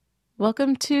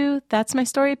Welcome to That's My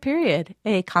Story, Period,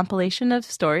 a compilation of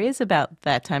stories about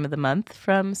that time of the month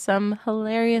from some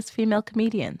hilarious female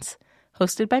comedians.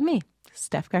 Hosted by me,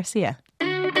 Steph Garcia.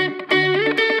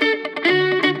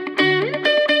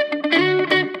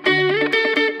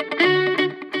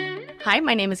 Hi,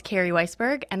 my name is Carrie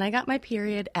Weisberg, and I got my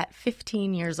period at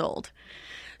 15 years old.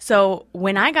 So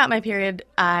when I got my period,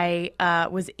 I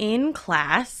was in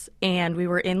class, and we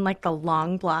were in like the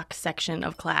long block section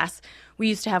of class. We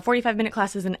used to have 45-minute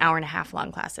classes and hour-and-a-half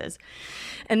long classes.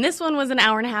 And this one was an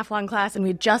hour-and-a-half long class, and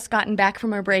we'd just gotten back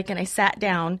from our break, and I sat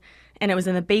down, and it was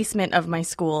in the basement of my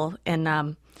school, and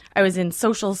I was in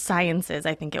social sciences,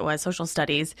 I think it was, social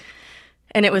studies.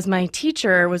 And it was my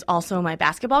teacher was also my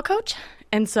basketball coach.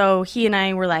 And so he and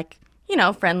I were like, you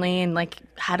know, friendly and like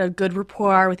had a good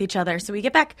rapport with each other. So we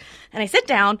get back and I sit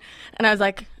down and I was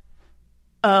like,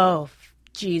 oh,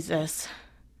 Jesus,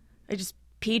 I just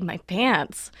peed my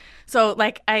pants. So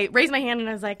like I raised my hand and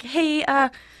I was like, hey,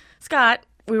 Scott,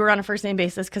 we were on a first name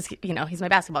basis because, you know, he's my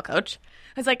basketball coach.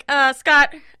 I was like,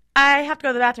 Scott, I have to go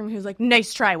to the bathroom. He was like,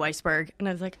 nice try, Weisberg. And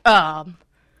I was like, I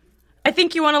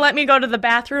think you want to let me go to the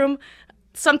bathroom.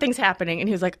 Something's happening. And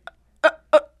he was like,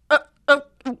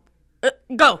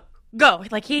 go.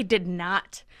 Like he did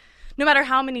not, no matter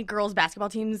how many girls basketball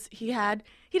teams he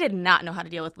did not know how to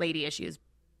deal with lady issues,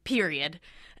 period.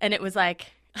 And it was like,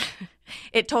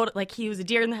 like he was a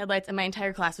deer in the headlights and my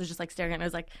entire class was just like staring at me. I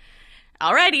was like,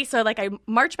 alrighty. So like I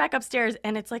marched back upstairs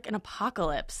and it's like an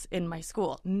apocalypse in my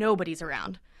school. Nobody's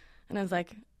around. And I was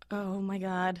like, oh my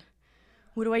God,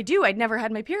 what do I do? I'd never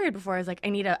had my period before. I was like, I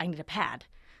need a pad.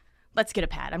 Let's get a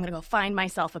pad. I'm going to go find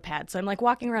myself a pad. So I'm like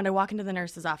walking around. I walk into the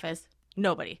nurse's office.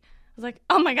 Nobody. I was like,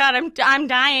 oh my God, I'm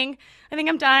dying. I think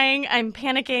I'm dying. I'm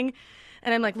panicking.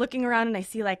 And I'm like looking around and I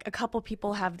see like a couple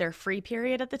people have their free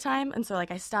period at the time. And so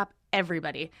like I stop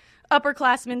everybody,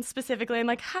 upperclassmen specifically. I'm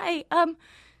like, hi,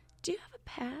 do you have a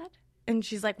pad? And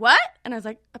she's like, what? And I was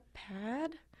like, a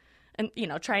pad? And, you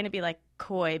know, trying to be like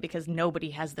coy because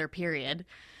nobody has their period.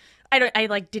 I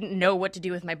like didn't know what to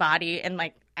do with my body and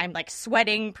like I'm like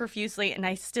sweating profusely and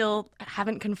I still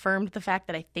haven't confirmed the fact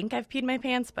that I think I've peed my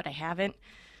pants, but I haven't.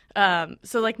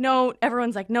 So like, no,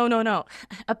 everyone's like, no,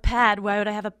 a pad. Why would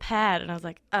I have a pad? And I was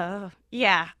like,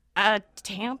 yeah, a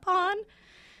tampon.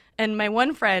 And my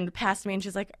one friend passed me and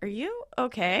she's like, are you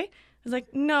okay? I was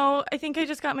like, no, I think I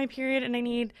just got my period and I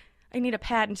need a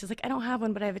pad. And she's like, I don't have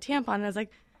one, but I have a tampon. And I was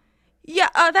like, yeah,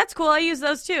 that's cool. I use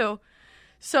those too.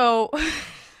 So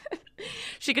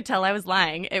she could tell I was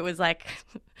lying. It was like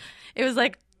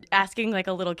asking like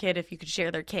a little kid if you could share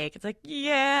their cake. It's like,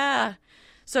 yeah.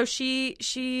 So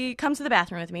she comes to the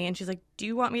bathroom with me and she's like, do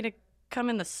you want me to come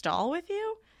in the stall with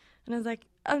you? And I was like,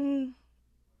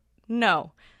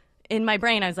 no. In my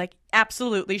brain, I was like,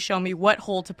 absolutely show me what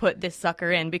hole to put this sucker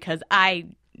in because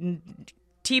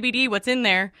TBD what's in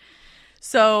there.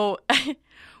 So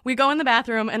we go in the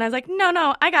bathroom and I was like,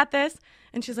 no, I got this.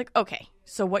 And she's like, okay,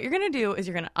 so what you're going to do is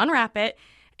you're going to unwrap it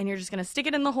and you're just going to stick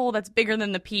it in the hole that's bigger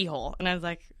than the pee hole. And I was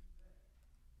like,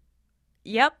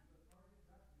 yep,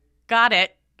 got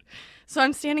it. So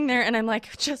I'm standing there and I'm like,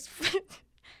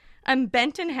 I'm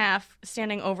bent in half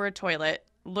standing over a toilet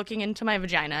looking into my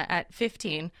vagina at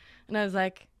 15. And I was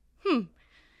like,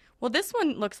 well, this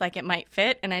one looks like it might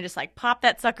fit. And I just like popped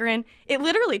that sucker in. It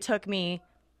literally took me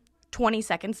 20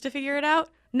 seconds to figure it out.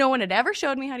 No one had ever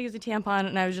showed me how to use a tampon,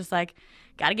 and I was just like,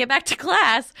 got to get back to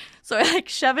class. So I like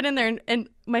shove it in there, and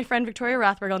my friend Victoria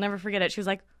Rothberg, I'll never forget it. She was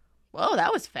like, whoa,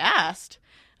 that was fast.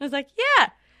 And I was like, yeah,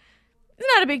 it's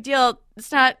not a big deal.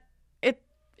 It's not,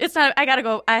 I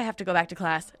have to go back to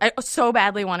class. I so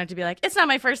badly wanted to be like, it's not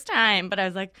my first time, but I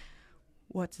was like,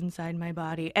 what's inside my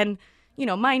body? And, you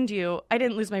know, mind you, I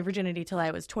didn't lose my virginity till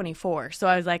I was 24. So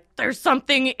I was like, there's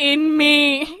something in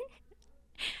me.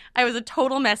 I was a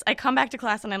total mess. I come back to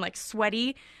class and I'm like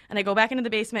sweaty and I go back into the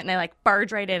basement and I like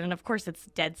barge right in. And of course it's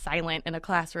dead silent in a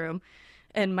classroom.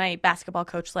 And my basketball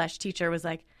coach / teacher was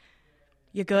like,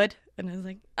 you good? And I was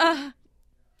like,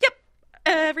 yep,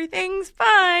 everything's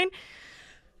fine.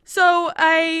 So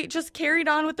I just carried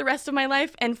on with the rest of my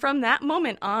life. And from that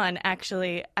moment on,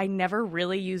 actually, I never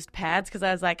really used pads because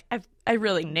I was like, I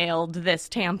really nailed this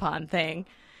tampon thing.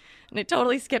 And it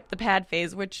totally skipped the pad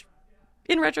phase, which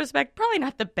in retrospect, probably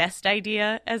not the best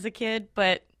idea as a kid,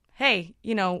 but hey,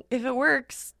 you know, if it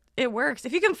works, it works.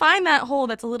 If you can find that hole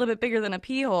that's a little bit bigger than a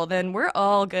pee hole, then we're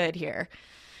all good here.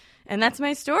 And that's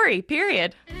my story,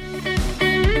 period.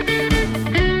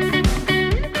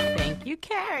 Thank you,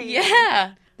 Carrie.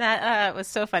 Yeah. That was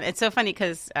so fun. It's so funny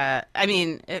because,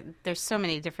 there's so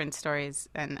many different stories,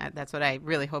 and that's what I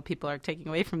really hope people are taking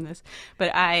away from this.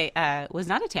 But I was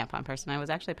not a tampon person. I was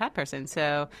actually a pad person.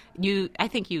 So I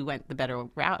think you went the better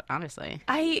route, honestly.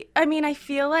 I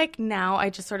feel like now I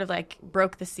just sort of like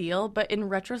broke the seal, but in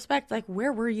retrospect, like,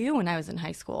 where were you when I was in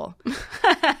high school?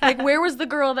 Like, where was the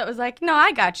girl that was like, no,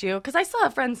 I got you? Because I still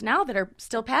have friends now that are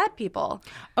still pad people.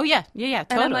 Oh, yeah, totally.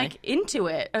 And I'm like into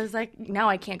it. I was like, now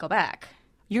I can't go back.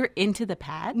 You're into the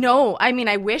pad? No,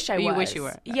 I wish I was. You wish you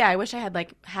were. Yeah, I wish I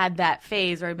had had that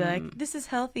phase where I'd be like, this is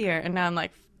healthier. And now I'm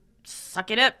like,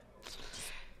 suck it up.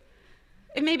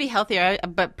 It may be healthier,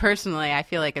 but personally, I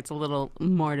feel like it's a little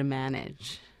more to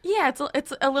manage. Yeah,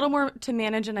 it's a little more to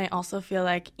manage, and I also feel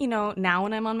like, now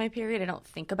when I'm on my period, I don't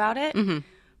think about it. Mm-hmm.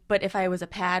 But if I was a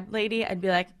pad lady, I'd be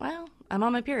like, well, I'm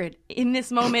on my period. In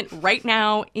this moment, right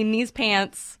now, in these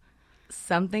pants,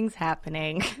 something's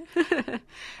happening.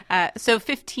 So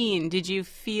 15, did you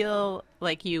feel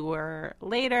like you were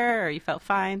later or you felt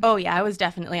fine? Oh, yeah, I was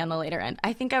definitely on the later end.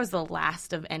 I think I was the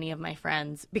last of any of my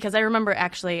friends because I remember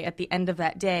actually at the end of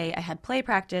that day, I had play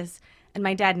practice and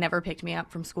my dad never picked me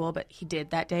up from school, but he did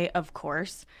that day, of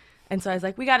course. And so I was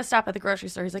like, we got to stop at the grocery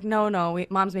store. He's like, no,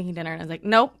 Mom's making dinner. And I was like,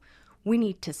 nope, we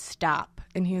need to stop.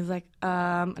 And he was like,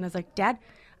 and I was like, Dad,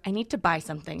 I need to buy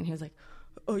something. And he was like,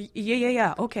 oh,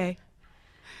 yeah, okay.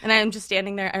 And I'm just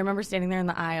standing there. I remember standing there in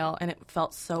the aisle, and it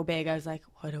felt so big. I was like,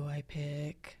 what do I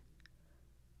pick?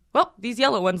 Well, these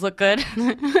yellow ones look good.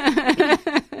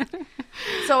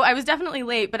 So I was definitely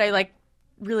late, but I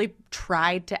really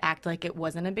tried to act like it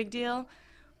wasn't a big deal.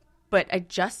 But I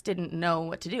just didn't know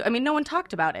what to do. I mean, no one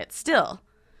talked about it still.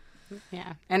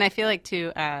 Yeah. And I feel like,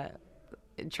 too,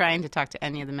 trying to talk to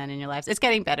any of the men in your lives. It's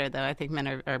getting better, though. I think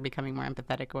men are becoming more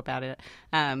empathetic about it.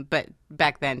 But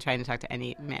back then, trying to talk to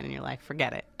any man in your life,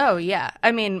 forget it. Oh, yeah.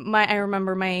 I mean, I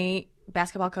remember my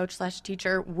basketball coach /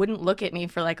 teacher wouldn't look at me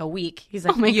for like a week. He's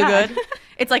like, you good?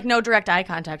 It's like no direct eye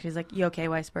contact. He's like, you okay,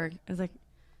 Weisberg? I was like,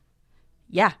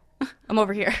 yeah, I'm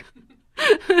over here.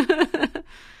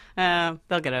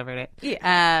 They'll get over it.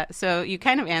 Yeah. So you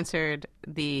kind of answered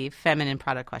the feminine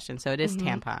product question. So it is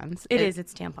tampons.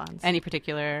 It's tampons. Any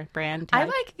particular brand? I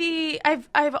like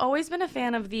I've always been a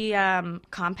fan of the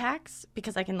compacts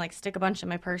because I can stick a bunch in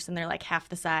my purse and they're like half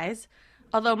the size.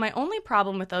 Although my only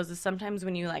problem with those is sometimes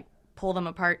when you pull them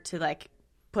apart to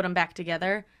put them back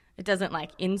together, it doesn't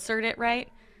insert it right.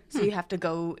 So you have to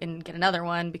go and get another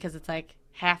one because it's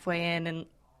halfway in and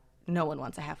no one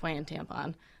wants a halfway in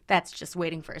tampon. That's just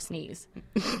waiting for a sneeze.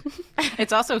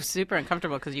 It's also super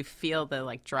uncomfortable because you feel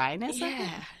the dryness. Yeah.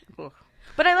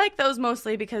 But I like those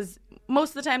mostly because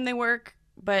most of the time they work,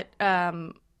 but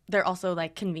they're also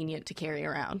convenient to carry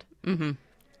around. Mm-hmm.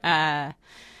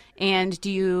 And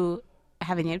do you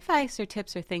have any advice or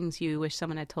tips or things you wish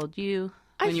someone had told you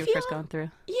when you were first going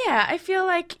through? Yeah, I feel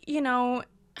like,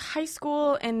 high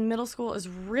school and middle school is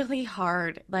really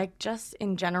hard, just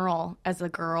in general as a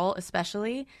girl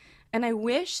especially. And I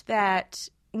wish that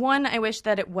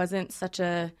it wasn't such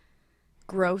a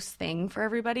gross thing for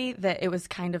everybody, that it was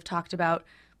kind of talked about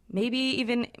maybe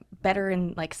even better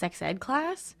in sex ed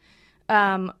class.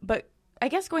 But I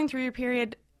guess going through your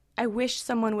period, I wish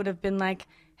someone would have been like,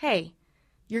 hey,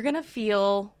 you're going to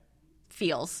feel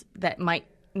feels that might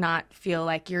not feel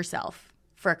like yourself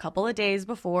for a couple of days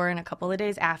before and a couple of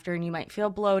days after, and you might feel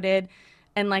bloated.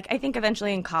 And I think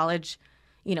eventually in college,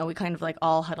 we kind of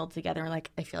all huddled together and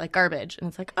I feel like garbage. And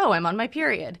it's oh, I'm on my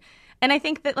period. And I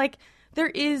think that there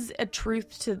is a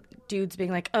truth to dudes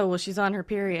being oh, well, she's on her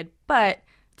period. But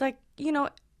it's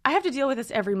I have to deal with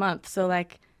this every month. So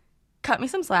cut me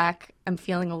some slack. I'm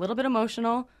feeling a little bit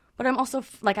emotional, but I'm also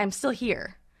I'm still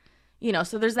here.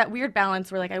 So there's that weird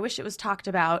balance where I wish it was talked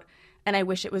about and I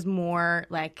wish it was more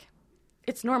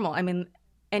it's normal. I mean,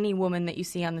 any woman that you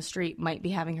see on the street might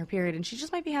be having her period and she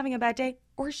just might be having a bad day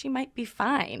or she might be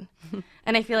fine.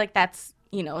 And I feel like that's,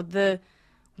 the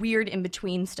weird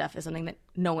in-between stuff is something that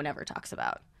no one ever talks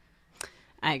about.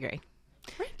 I agree.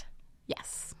 Right.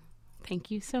 Yes. Thank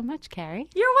you so much, Carrie.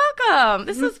 You're welcome.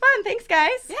 This was fun. Thanks,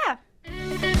 guys. Yeah.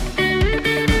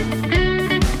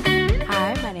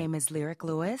 Hi, my name is Lyric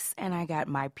Lewis, and I got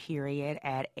my period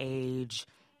at age,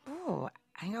 I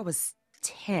think I was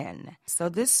 10. So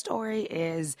this story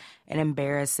is an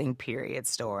embarrassing period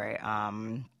story.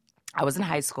 I was in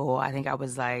high school. I think I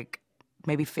was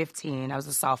maybe 15. I was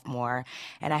a sophomore,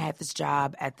 and I had this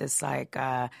job at this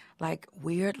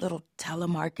weird little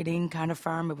telemarketing kind of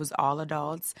firm. It was all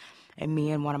adults, and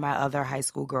me and one of my other high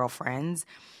school girlfriends.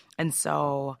 And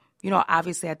so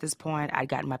obviously at this point, I'd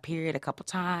gotten my period a couple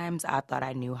times. I thought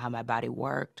I knew how my body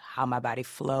worked, how my body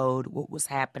flowed, what was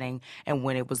happening, and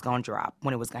when it was going to drop,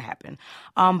 when it was going to happen.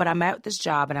 But I'm at this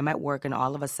job, and I'm at work, and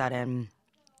all of a sudden,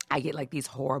 I get, like, these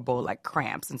horrible, like,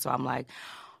 cramps. And so I'm like,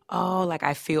 oh, like,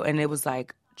 I feel, and it was,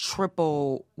 like,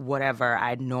 triple whatever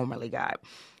I normally got.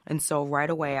 And so right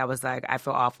away, I was like, I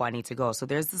feel awful. I need to go. So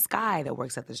there's this guy that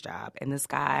works at this job, and this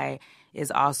guy is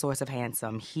all sorts of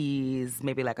handsome. He's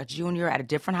maybe like a junior at a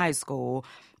different high school,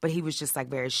 but he was just like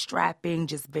very strapping,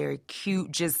 just very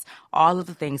cute, just all of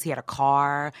the things. He had a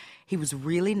car. He was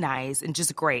really nice and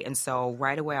just great. And so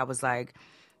right away, I was like,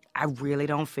 I really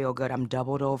don't feel good. I'm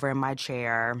doubled over in my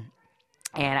chair.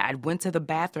 And I went to the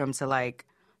bathroom to like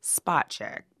spot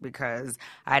check because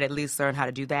I'd at least learned how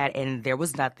to do that, and there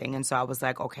was nothing. And so I was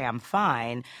like, okay, I'm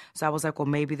fine. So I was like, well,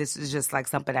 maybe this is just like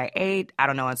something I ate. I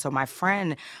don't know. And so my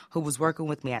friend who was working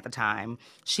with me at the time,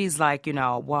 she's like,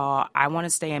 well, I want to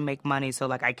stay and make money, so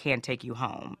like I can't take you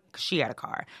home, because she had a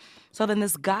car. So then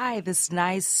this guy, this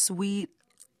nice, sweet,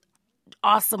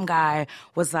 awesome guy,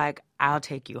 was like, I'll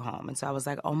take you home. And so I was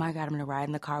like, oh my God, I'm going to ride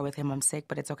in the car with him. I'm sick,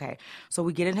 but it's okay. So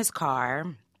we get in his car.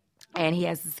 And he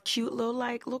has this cute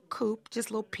little coupe,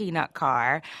 just little peanut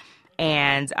car.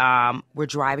 And we're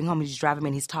driving home. He's driving me,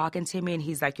 and he's talking to me. And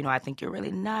he's like, I think you're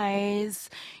really nice.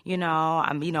 You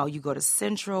go to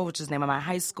Central, which is the name of my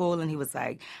high school. And he was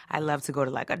like, I love to go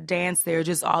to like a dance there.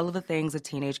 Just all of the things a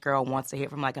teenage girl wants to hear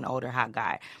from like an older hot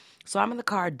guy. So I'm in the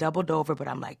car, doubled over, but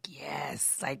I'm like,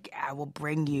 yes, like I will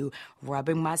bring you,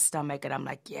 rubbing my stomach. And I'm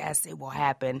like, yes, it will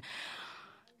happen.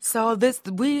 So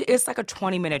it's like a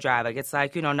 20-minute drive. Like it's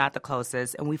like, not the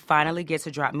closest. And we finally get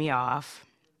to drop me off.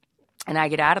 And I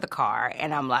get out of the car,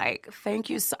 and I'm like,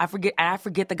 thank you. I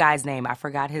forget the guy's name. I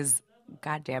forgot his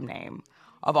goddamn name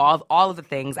of all of the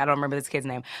things. I don't remember this kid's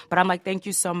name. But I'm like, thank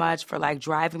you so much for like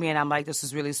driving me. And I'm like, this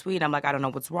is really sweet. I'm like, I don't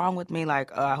know what's wrong with me.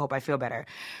 Like, I hope I feel better.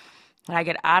 And I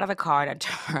get out of the car, and I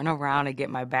turn around and get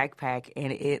my backpack,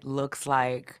 and it looks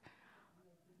like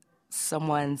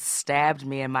someone stabbed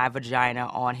me in my vagina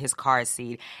on his car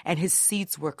seat, and his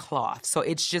seats were cloth. So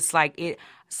it's just like it.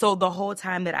 So the whole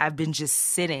time that I've been just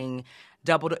sitting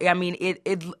doubled, I mean,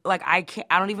 it like I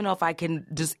don't even know if I can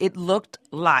just, it looked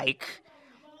like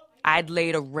I'd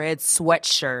laid a red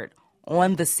sweatshirt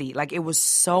on the seat. Like it was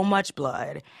so much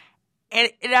blood.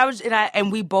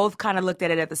 And we both kind of looked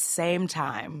at it at the same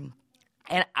time.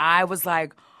 And I was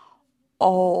like,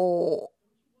 oh.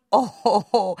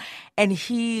 And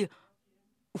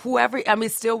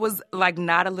still was like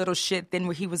not a little shit then,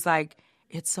 where he was like,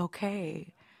 it's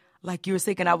okay. Like you were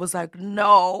sick. And I was like,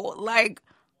 no.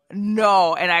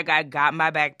 And I got my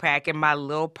backpack and my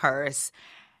little purse.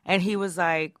 And he was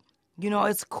like,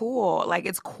 it's cool. Like,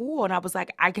 it's cool. And I was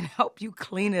like, I can help you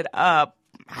clean it up.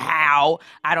 How?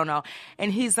 I don't know.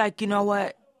 And he's like, you know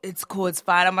what? It's cool. It's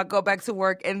fine. I'm going to go back to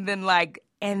work. And then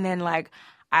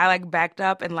I backed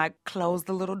up and closed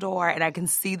the little door, and I can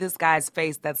see this guy's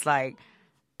face that's like,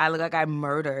 I look like I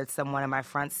murdered someone in my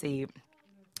front seat.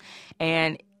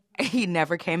 And he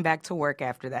never came back to work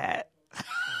after that.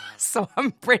 So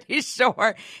I'm pretty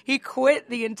sure he quit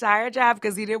the entire job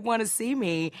because he didn't want to see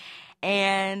me.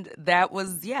 And that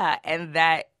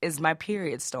is my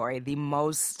period story. The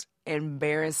most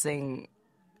embarrassing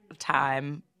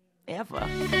time ever.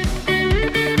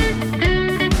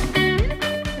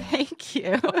 Thank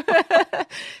you.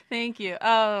 Thank you.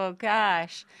 Oh,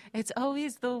 gosh. It's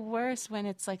always the worst when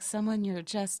it's like someone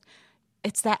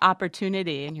it's that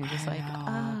opportunity, and you're just like,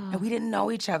 oh. And we didn't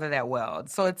know each other that well.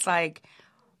 So it's like,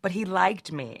 but he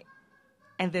liked me.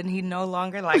 And then he no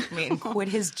longer liked me and quit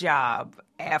his job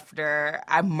after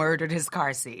I murdered his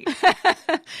car seat.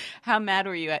 How mad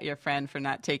were you at your friend for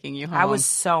not taking you home? I was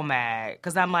so mad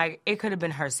because I'm like, it could have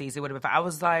been her seat. It would have been fine. I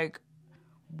was like,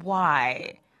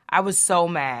 why? I was so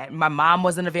mad. My mom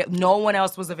wasn't available. No one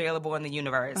else was available in the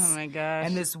universe. Oh, my gosh.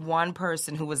 And this one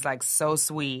person who was so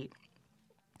sweet.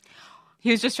 He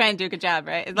was just trying to do a good job,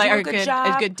 right?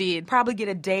 A good deed. Probably get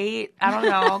a date. I don't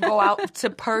know. Go out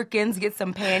to Perkins, get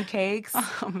some pancakes.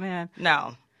 Oh, man.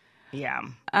 No. Yeah.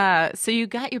 So you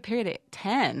got your period at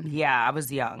 10. Yeah, I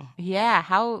was young. Yeah.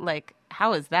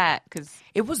 How is that? Because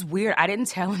it was weird. I didn't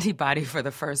tell anybody for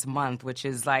the first month, which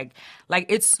is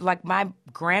it's like my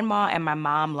grandma and my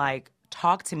mom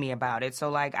talked to me about it.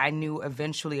 So I knew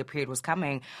eventually a period was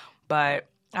coming, but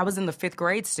I was in the 5th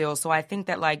grade still. So I think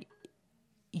that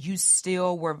you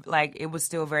still were it was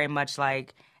still very much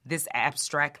this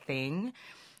abstract thing.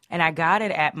 And I got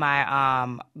it at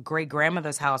my great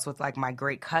grandmother's house with my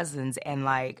great cousins, and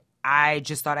I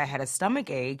just thought I had a stomach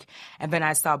ache, and then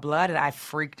I saw blood and I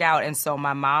freaked out. And so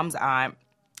my mom's aunt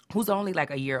who's only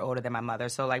like a year older than my mother.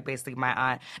 So like basically my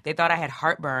aunt, they thought I had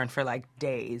heartburn for like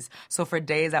days. So for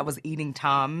days I was eating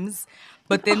Tums.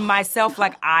 But then myself,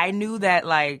 like I knew that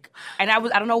like, and I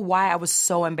don't know why I was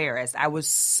so embarrassed. I was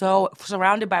so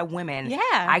surrounded by women. Yeah.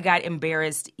 I got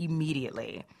embarrassed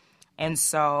immediately. And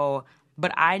so,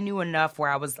 but I knew enough where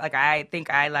I was like, I think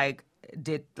I like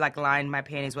did like line my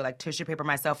panties with like tissue paper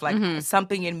myself, like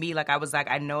something in me, like I was like,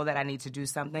 I know that I need to do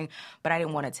something, but I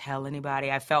didn't want to tell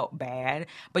anybody. I felt bad.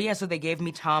 But yeah, so they gave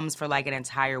me Tums for like an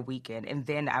entire weekend. And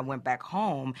then I went back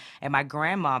home and my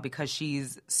grandma, because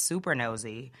she's super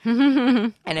nosy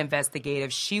and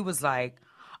investigative, she was like,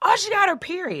 oh, she got her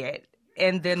period.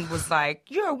 And then was like,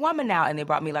 you're a woman now. And they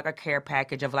brought me like a care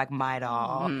package of like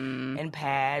Midol and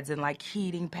pads and like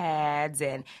heating pads.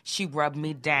 And she rubbed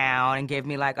me down and gave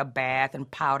me like a bath and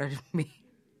powdered me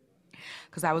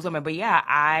because I was a woman. But yeah,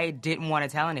 I didn't want to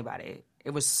tell anybody.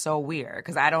 It was so weird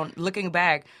because looking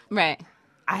back, Right.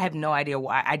 I have no idea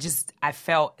why. I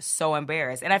felt so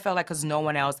embarrassed. And I felt like because no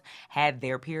one else had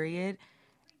their period.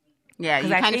 Yeah, you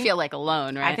 'Cause I kind of think- feel like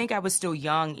alone, right? I think I was still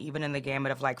young, even in the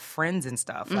gamut of like friends and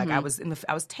stuff. Like I was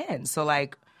 10, so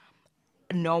like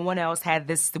no one else had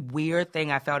this weird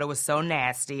thing. I felt it was so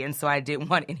nasty, and so I didn't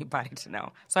want anybody to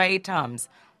know. So I ate Tums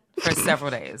for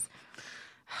several days.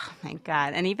 My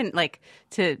God. And even like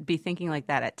to be thinking like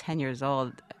that at 10 years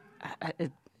old,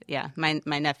 yeah, my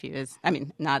nephew is, I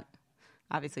mean,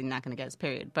 obviously not going to get his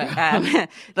period, but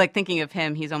like thinking of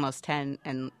him, he's almost 10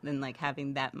 and like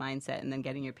having that mindset and then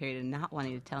getting your period and not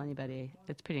wanting to tell anybody,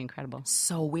 it's pretty incredible.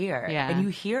 So weird. Yeah. And you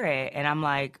hear it, and I'm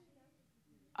like,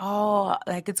 oh,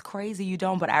 like it's crazy you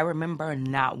don't, but I remember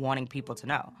not wanting people to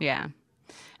know. Yeah.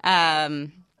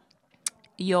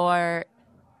 Your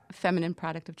feminine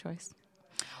product of choice?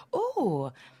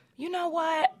 Ooh, you know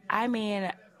what? I mean,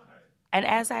 and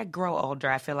as I grow older,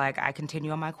 I feel like I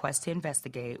continue on my quest to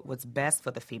investigate what's best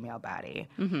for the female body.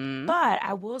 Mm-hmm. But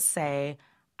I will say,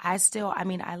 I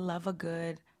love a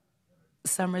good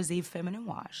Summer's Eve feminine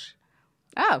wash.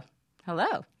 Oh,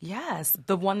 hello. Yes,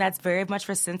 the one that's very much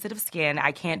for sensitive skin.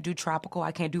 I can't do tropical.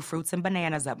 I can't do fruits and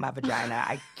bananas up my vagina.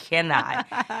 I cannot.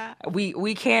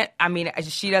 We can't. I mean,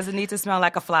 she doesn't need to smell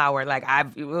like a flower. Like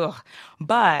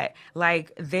but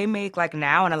like they make like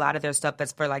now and a lot of their stuff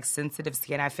that's for like sensitive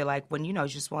skin. I feel like when you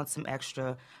just want some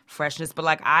extra freshness. But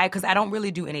like because I don't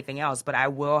really do anything else. But I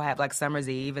will have like Summer's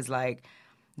Eve is like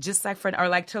just like or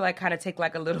like to like kind of take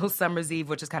like a little Summer's Eve,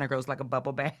 which is kind of gross, like a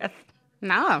bubble bath.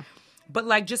 No. But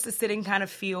like just to sit and kind of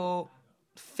feel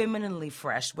femininely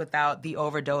fresh without the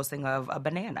overdosing of a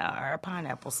banana or a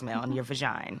pineapple smell in your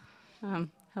vagina.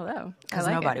 Hello. Because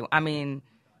I like nobody, it. I mean,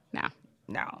 No.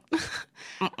 no.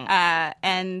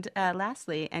 And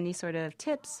lastly, any sort of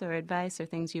tips or advice or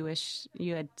things you wish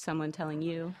you had someone telling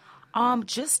you?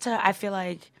 I feel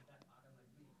like,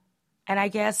 and I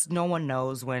guess no one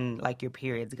knows when like your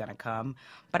period's gonna come,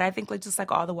 but I think like just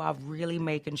like all the while really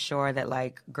making sure that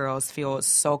like girls feel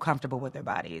so comfortable with their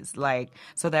bodies, like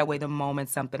so that way the moment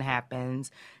something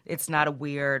happens, it's not a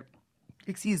weird,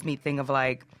 thing of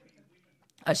like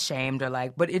ashamed or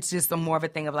like, but it's just more of a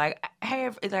thing of like, hey,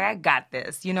 it's like, I got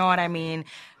this, you know what I mean?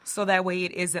 So that way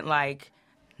it isn't like,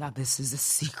 now this is a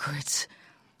secret.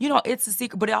 It's a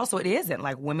secret, but it isn't.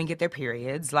 Like, women get their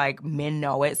periods. Like, men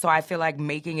know it. So I feel like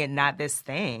making it not this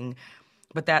thing,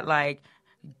 but that, like,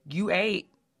 you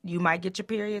might get your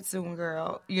period soon,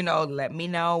 girl. Let me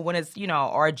know when it's,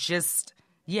 or just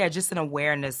an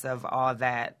awareness of all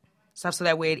that stuff so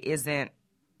that way it isn't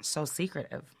so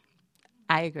secretive.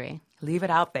 I agree. Leave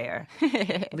it out there.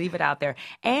 Leave it out there.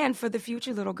 And for the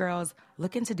future little girls,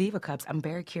 look into Diva Cups. I'm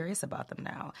very curious about them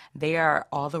now. They are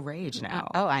all the rage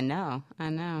now. Oh, I know.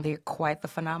 They're quite the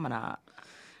phenomenon.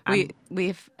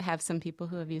 We have some people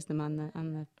who have used them on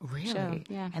the Really? show.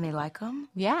 Yeah. And they like them?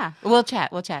 Yeah. We'll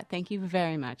chat. Thank you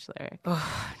very much, Lyric.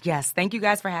 Yes. Thank you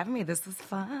guys for having me. This was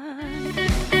fun.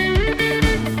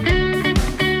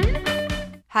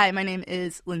 Hi, my name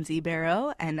is Lindsay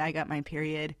Barrow, and I got my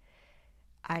period,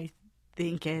 I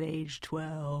think, at age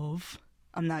 12.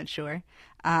 I'm not sure.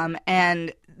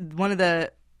 And one of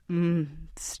the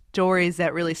stories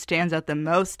that really stands out the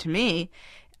most to me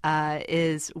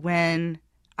is when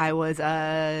I was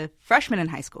a freshman in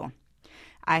high school.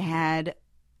 I had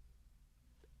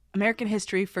American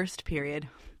history first period,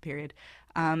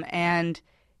 and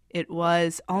it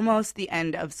was almost the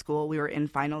end of school. We were in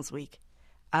finals week.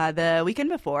 The weekend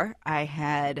before, I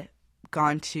had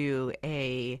gone to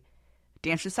a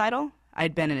dance recital.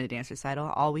 I'd been in a dance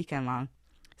recital all weekend long.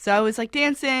 So I was like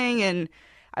dancing, and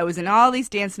I was in all these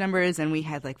dance numbers, and we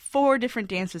had like 4 different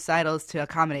dance recitals to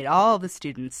accommodate all the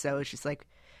students. So it's just like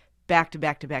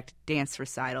back-to-back-to-back dance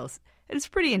recitals. And it's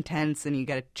pretty intense, and you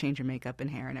got to change your makeup and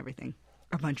hair and everything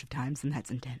a bunch of times, and that's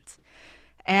intense.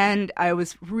 And I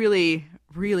was really,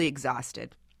 really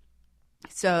exhausted.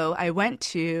 So I went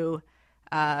to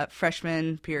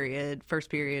freshman period, first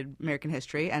period American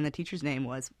history, and the teacher's name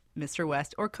was Mr.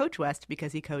 West, or Coach West,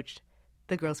 because he coached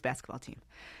the girls' basketball team.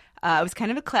 I was kind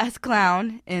of a class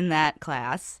clown in that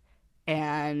class,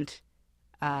 and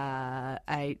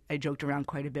I joked around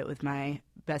quite a bit with my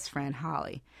best friend,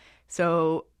 Holly.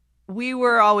 So we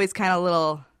were always kind of a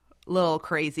little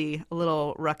crazy, a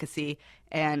little ruckusy,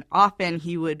 and often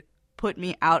he would put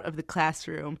me out of the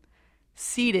classroom,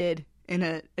 seated in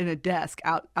a desk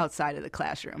outside of the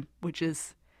classroom, which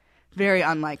is very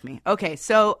unlike me. Okay,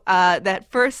 so that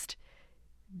first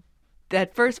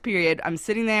period, I'm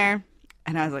sitting there,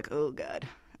 and I was like, oh, God,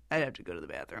 I'd have to go to the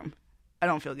bathroom. I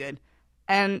don't feel good.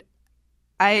 And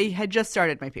I had just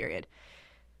started my period.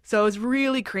 So I was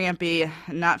really crampy,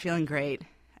 not feeling great.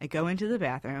 I go into the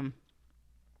bathroom.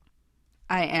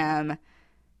 I am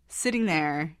sitting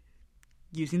there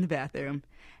using the bathroom,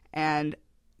 and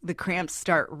the cramps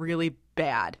start really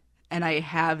bad. And I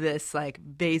have this like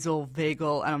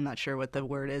vagal, I'm not sure what the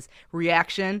word is,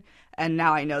 reaction. And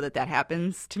now I know that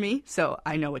happens to me, so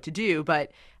I know what to do.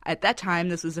 But at that time,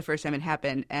 this was the first time it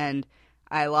happened, and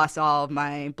I lost all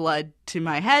my blood to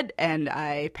my head, and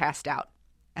I passed out.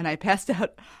 And I passed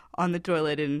out on the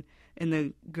toilet in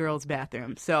the girls'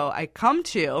 bathroom. So I come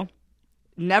to,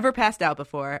 never passed out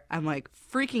before. I'm like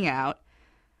freaking out.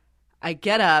 I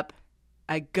get up,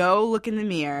 I go look in the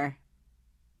mirror,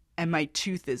 and my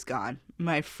tooth is gone.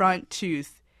 My front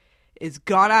tooth is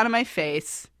gone out of my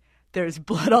face. There's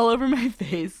blood all over my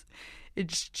face.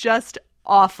 It's just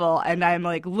awful. And I'm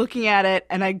like looking at it,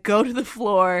 and I go to the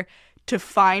floor to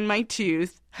find my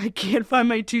tooth. I can't find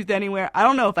my tooth anywhere. I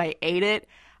don't know if I ate it.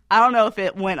 I don't know if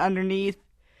it went underneath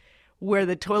where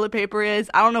the toilet paper is.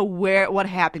 I don't know what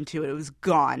happened to it. It was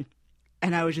gone.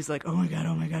 And I was just like, oh my God,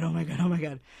 oh my God, oh my God, oh my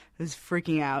God. I was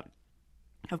freaking out,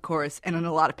 of course, and in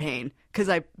a lot of pain because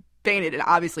I fainted and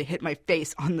obviously hit my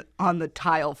face on the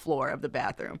tile floor of the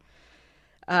bathroom.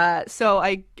 So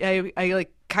I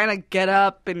like kind of get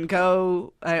up and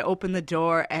go. I open the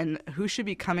door, and who should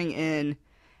be coming in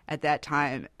at that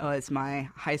time was my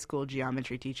high school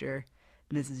geometry teacher,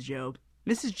 Mrs. Job.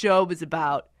 Mrs. Job is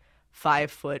about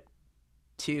 5'2".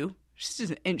 She's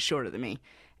just an inch shorter than me,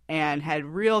 and had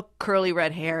real curly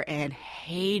red hair and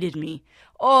hated me.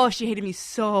 Oh, she hated me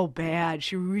so bad.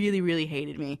 She really, really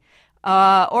hated me.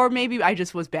 Or maybe I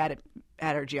just was bad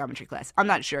at her geometry class. I'm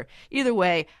not sure. Either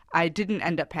way, I didn't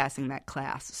end up passing that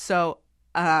class. So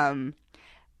she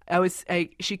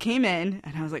came in,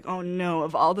 and I was like, oh no,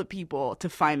 of all the people to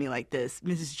find me like this,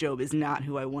 Mrs. Job is not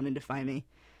who I wanted to find me.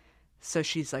 So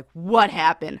she's like, what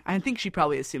happened? I think she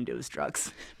probably assumed it was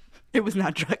drugs. It was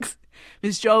not drugs.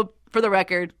 Ms. Job, for the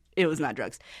record, it was not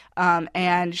drugs.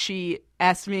 And she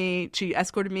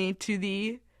escorted me to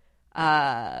the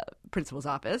principal's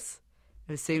office.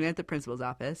 I was sitting at the principal's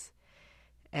office,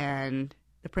 and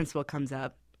the principal comes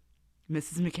up.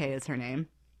 Mrs. McKay is her name.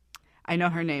 I know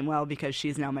her name well because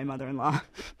she's now my mother-in-law.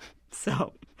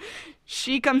 So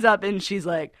she comes up, and she's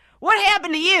like, what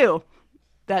happened to you?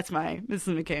 That's my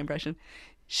Mrs. McKay impression.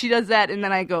 She does that, and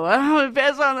then I go, oh,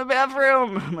 pass on the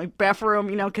bathroom. I'm like, bathroom,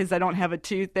 because I don't have a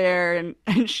tooth there.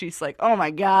 And she's like, oh,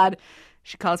 my God.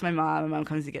 She calls my mom. My mom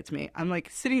comes to get me. I'm like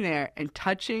sitting there and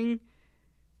touching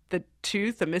the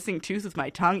missing tooth with my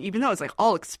tongue, even though it's like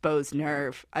all exposed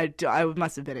nerve. I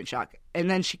must have been in shock. And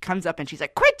then she comes up, and she's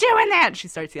like, quit doing that. And she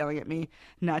starts yelling at me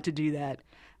not to do that.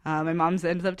 My mom's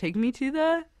ended up taking me to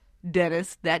the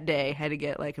dentist that day. Had to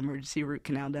get like emergency root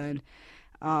canal done.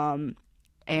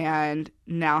 And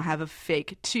now have a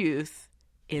fake tooth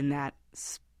in that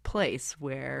place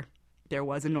where there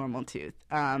was a normal tooth.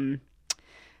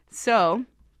 So,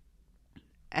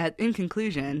 in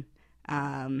conclusion,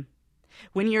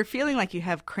 when you're feeling like you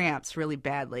have cramps really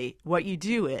badly, what you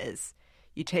do is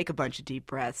you take a bunch of deep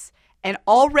breaths and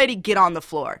already get on the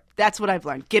floor. That's what I've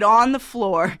learned. Get on the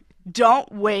floor.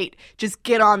 Don't wait. Just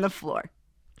get on the floor.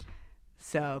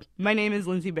 So, my name is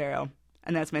Lindsay Barrow,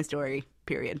 and that's my story,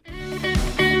 period. Thank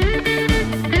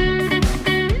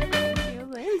you,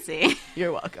 Lindsay.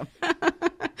 You're welcome.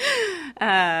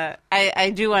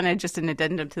 I do want to just an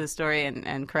addendum to the story,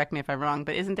 and correct me if I'm wrong,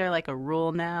 but isn't there like a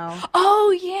rule now?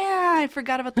 Oh, yeah. I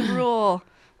forgot about the rule.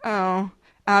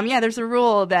 Yeah, there's a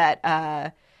rule that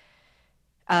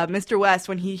Mr. West,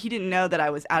 when he didn't know that I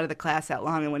was out of the class that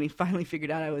long, and when he finally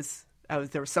figured out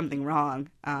there was something wrong,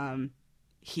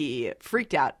 he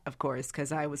freaked out, of course,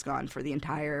 because I was gone for the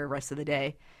entire rest of the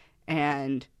day.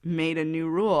 and made a new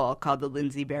rule called the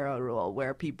Lindsay Barrow rule,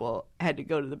 where people had to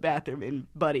go to the bathroom in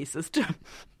buddy system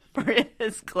for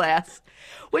his class,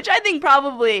 which I think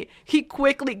probably he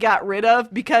quickly got rid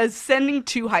of, because sending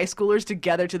two high schoolers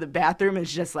together to the bathroom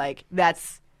is just like,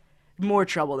 that's more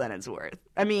trouble than it's worth.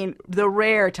 I mean, the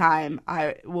rare time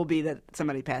will be that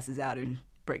somebody passes out and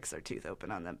breaks their tooth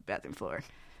open on the bathroom floor,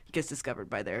 gets discovered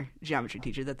by their geometry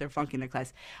teacher that they're funking their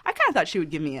class. I kind of thought she would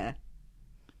give me a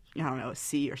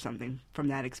C or something from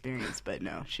that experience, but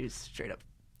no, she straight up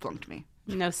flunked me.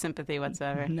 No sympathy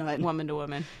whatsoever. None. Woman to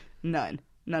woman. None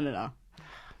at all.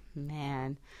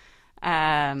 Man.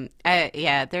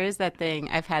 There is that thing.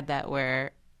 I've had that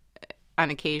where, on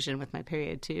occasion with my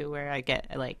period too, where I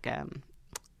get like,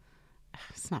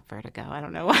 it's not vertigo. I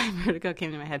don't know why vertigo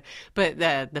came to my head, but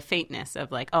the faintness of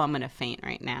like, oh, I'm going to faint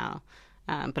right now.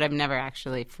 But I've never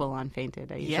actually full on fainted.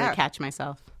 I usually catch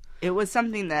myself. It was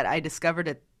something that I discovered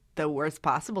at the worst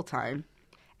possible time,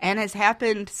 and has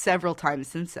happened several times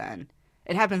since then.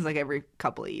 It happens like every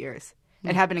couple of years.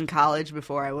 It happened in college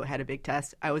before I had a big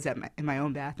test. I was in my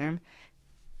own bathroom.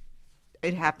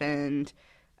 It happened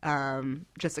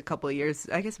just a couple of years,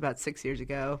 I guess about 6 years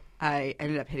ago. I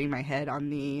ended up hitting my head on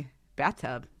the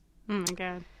bathtub. Oh, my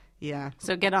God. Yeah.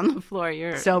 So get on the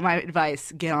floor. So my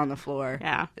advice, get on the floor.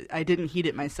 Yeah. I didn't heat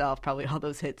it myself, probably all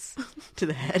those hits to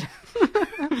the head.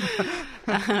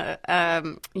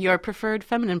 Your preferred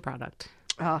feminine product?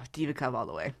 Oh, Diva Cup all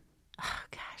the way. Oh,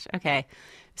 gosh. Okay.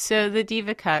 So the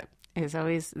Diva Cup is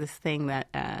always this thing that,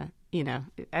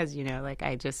 as you know, like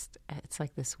it's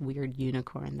like this weird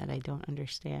unicorn that I don't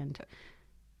understand.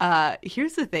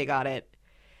 Here's the thing on it.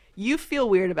 You feel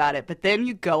weird about it, but then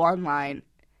you go online,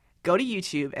 go to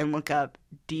YouTube and look up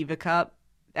Diva Cup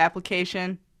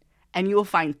application, and you will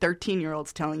find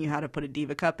 13-year-olds telling you how to put a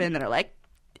Diva Cup in that are like,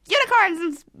 unicorns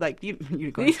and like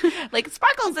unicorns, like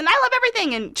sparkles and I love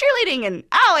everything and cheerleading and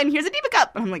and here's a Diva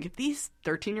Cup. And I'm like, if these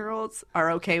 13-year-olds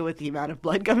are okay with the amount of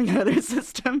blood coming out of their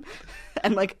system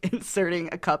and like inserting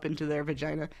a cup into their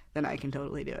vagina, then I can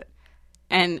totally do it.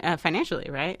 And financially,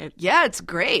 right? Yeah, it's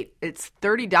great. It's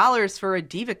 $30 for a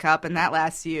Diva Cup, and that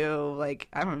lasts you like,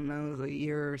 I don't know, a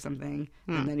year or something,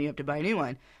 and then you have to buy a new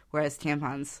one. Whereas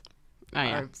tampons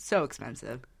are so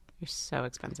expensive. You're so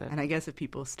expensive. And I guess if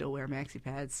people still wear maxi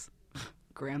pads,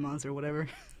 grandmas or whatever.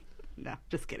 No,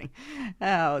 just kidding.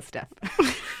 Oh, Steph.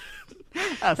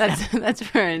 That's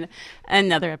for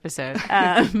another episode.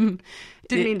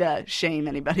 Didn't mean to shame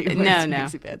anybody who wears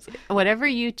maxi pads. Whatever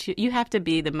you choose, you have to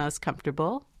be the most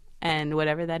comfortable, and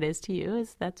whatever that is to you,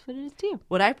 that's what it is to you.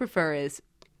 What I prefer is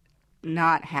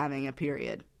not having a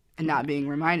period and not being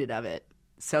reminded of it.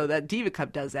 So that Diva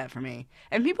Cup does that for me.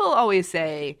 And people always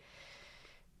say,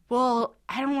 well,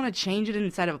 I don't want to change it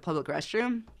inside of a public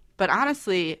restroom. But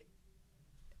honestly,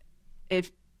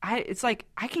 it's like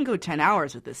I can go 10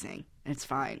 hours with this thing, and it's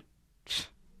fine.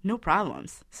 No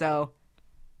problems. So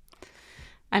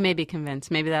I may be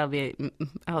convinced. Maybe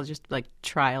I'll just like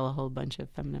trial a whole bunch of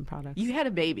feminine products. You had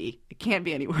a baby. It can't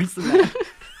be any worse than that.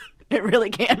 It really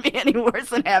can't be any worse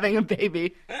than having a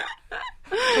baby.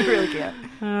 It really can't.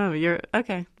 Oh, you're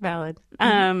okay. Valid.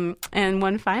 And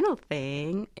one final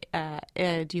thing,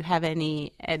 do you have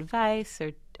any advice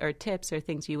or tips or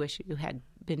things you wish you had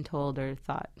been told or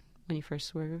thought when you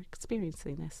first were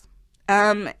experiencing this?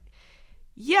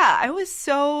 Yeah,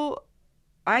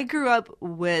 I grew up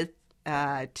with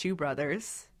two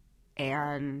brothers,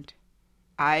 and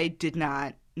I did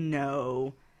not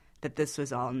know that this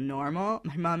was all normal.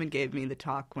 My mom gave me the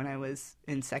talk when I was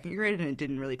in second grade, and it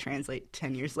didn't really translate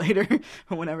 10 years later,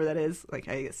 or whenever that is, like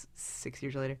I guess 6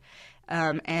 years later.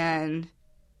 And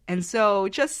so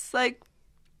just like,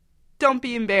 don't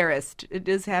be embarrassed. It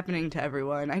is happening to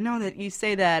everyone. I know that you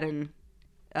say that, and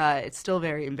it's still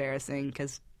very embarrassing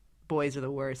because boys are the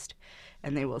worst,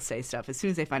 and they will say stuff. As soon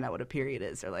as they find out what a period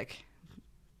is, they're like,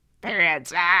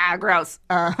 periods, gross.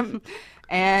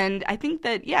 And I think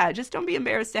that, just don't be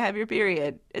embarrassed to have your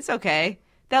period. It's okay.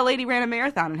 That lady ran a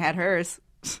marathon and had hers.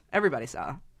 Everybody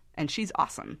saw. And she's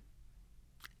awesome.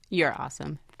 You're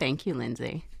awesome. Thank you,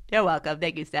 Lindsay. You're welcome.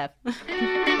 Thank you, Steph.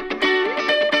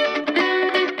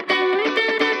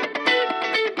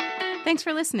 Thanks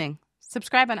for listening.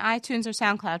 Subscribe on iTunes or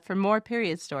SoundCloud for more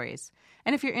period stories.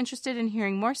 And if you're interested in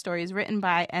hearing more stories written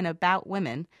by and about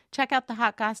women, check out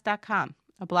thehotgoss.com,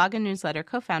 a blog and newsletter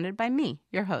co-founded by me,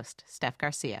 your host, Steph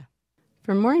Garcia.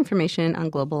 For more information on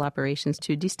global operations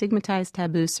to destigmatize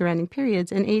taboos surrounding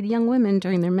periods and aid young women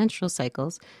during their menstrual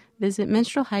cycles, visit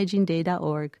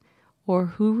menstrualhygieneday.org or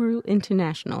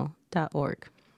huruinternational.org.